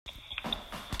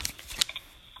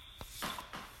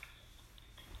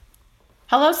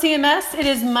Hello, CMS. It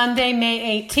is Monday,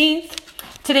 May 18th.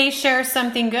 Today's Share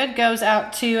Something Good goes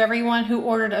out to everyone who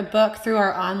ordered a book through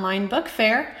our online book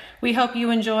fair. We hope you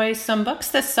enjoy some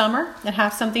books this summer and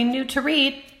have something new to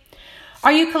read.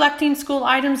 Are you collecting school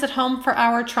items at home for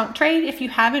our trunk trade? If you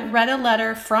haven't read a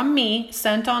letter from me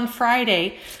sent on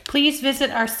Friday, please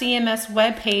visit our CMS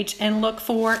webpage and look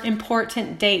for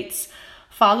important dates.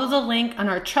 Follow the link on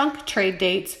our trunk trade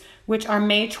dates, which are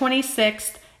May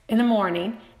 26th in the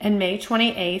morning and May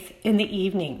 28th in the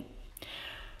evening.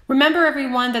 Remember,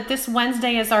 everyone, that this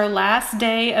Wednesday is our last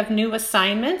day of new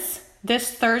assignments.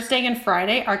 This Thursday and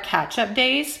Friday are catch-up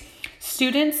days.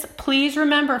 Students, please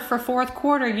remember for fourth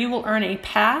quarter, you will earn a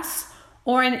pass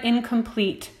or an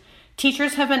incomplete.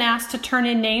 Teachers have been asked to turn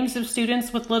in names of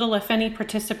students with little, if any,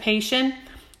 participation.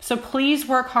 So please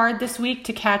work hard this week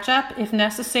to catch up if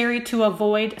necessary to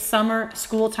avoid summer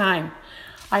school time.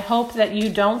 I hope that you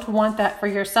don't want that for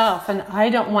yourself, and I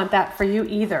don't want that for you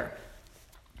either.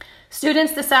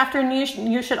 Students, this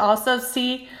afternoon you should also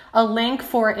see a link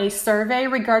for a survey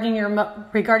regarding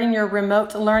your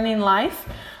remote learning life.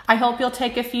 I hope you'll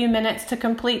take a few minutes to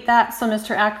complete that so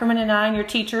Mr. Ackerman and I and your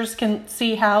teachers can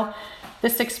see how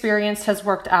this experience has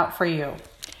worked out for you.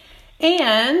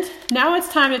 And now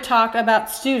it's time to talk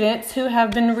about students who have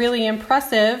been really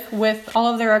impressive with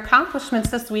all of their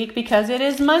accomplishments this week, because it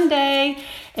is Monday.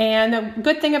 And the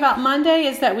good thing about Monday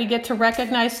is that we get to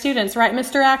recognize students. Right,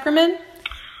 Mr. Ackerman?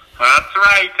 That's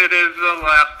right. It is the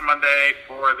last Monday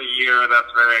for the year.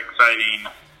 That's very exciting.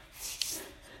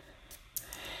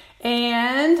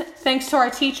 And thanks to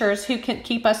our teachers who can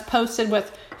keep us posted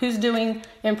with who's doing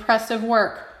impressive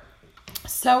work.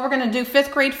 So we're going to do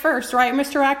fifth grade first, right,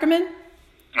 Mr. Ackerman?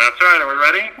 That's right. Are we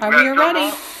ready? We are ready.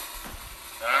 All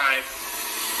right.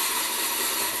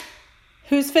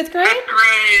 Who's fifth grade?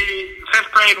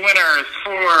 Fifth grade winners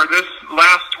for this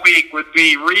last week would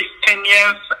be Reese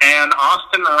Tinyas and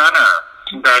Austin Renner.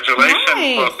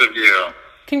 Congratulations, both of you.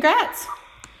 Congrats.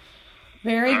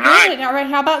 Very good. Right. All right,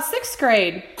 how about sixth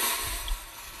grade?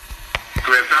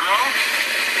 Grace Emerald.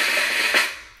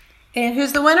 And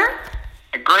who's the winner?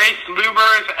 Grace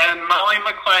Lubers and Molly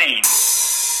McLean.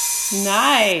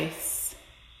 Nice.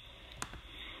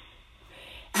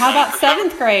 How about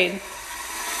seventh grade?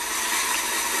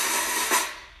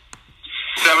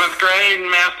 Seventh grade,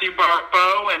 Matthew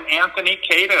Barbeau and Anthony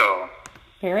Cato.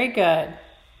 Very good.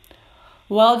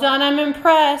 Well done, I'm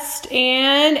impressed.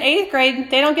 And eighth grade,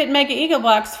 they don't get Mega Eagle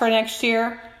Blocks for next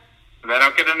year. They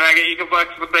don't get a Mega Eagle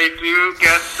Blocks, but they do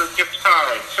get the gift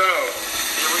card. So,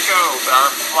 here we go. Our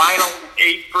final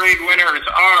eighth grade winners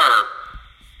are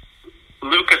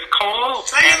Lucas Cole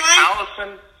and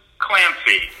Allison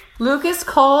Clancy. Lucas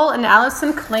Cole and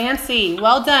Allison Clancy.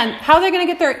 Well done. How are they going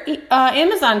to get their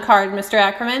Amazon card, Mr.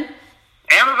 Ackerman?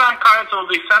 Amazon cards will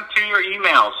be sent to your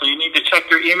email, so you need to check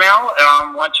your email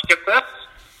once you get this.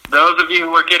 Those of you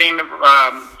who are getting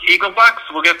Eagle Bucks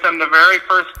will get them the very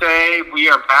first day we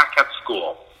are back at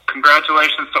school.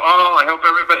 Congratulations to all. I hope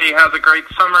everybody has a great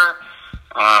summer,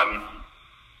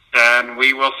 and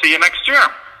we will see you next year.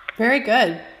 Very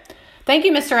good. Thank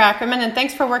you, Mr. Ackerman, and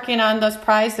thanks for working on those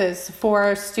prizes for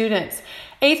our students.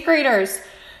 Eighth graders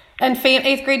and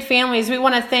eighth grade families, we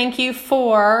want to thank you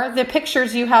for the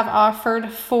pictures you have offered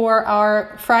for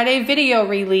our Friday video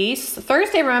release.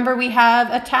 Thursday, remember, we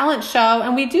have a talent show,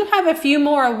 and we do have a few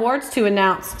more awards to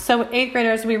announce. So eighth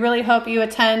graders, we really hope you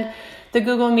attend the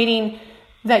Google meeting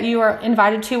that you are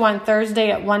invited to on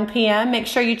Thursday at 1 p.m. Make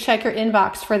sure you check your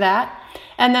inbox for that.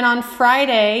 And then on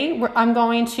Friday, I'm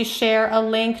going to share a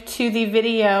link to the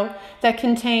video that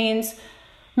contains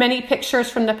many pictures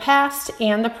from the past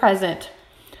and the present.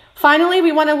 Finally,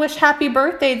 we want to wish happy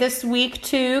birthday this week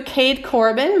to Cade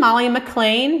Corbin, Molly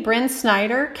McLean, Bryn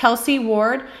Snyder, Kelsey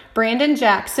Ward, Brandon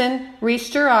Jackson, Reese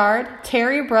Gerard,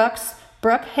 Terry Brooks,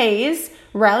 Brooke Hayes,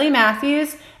 Riley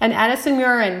Matthews, and Addison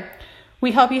Murin.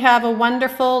 We hope you have a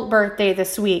wonderful birthday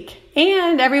this week.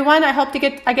 And everyone, I hope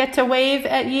I get to wave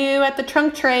at you at the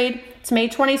trunk trade. It's May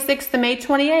 26th to May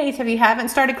 28th. If you haven't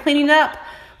started cleaning up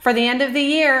for the end of the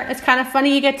year, it's kind of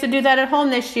funny you get to do that at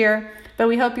home this year. But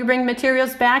we hope you bring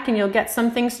materials back and you'll get some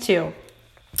things too.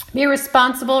 Be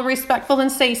responsible, respectful,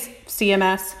 and safe,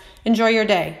 CMS. Enjoy your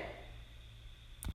day.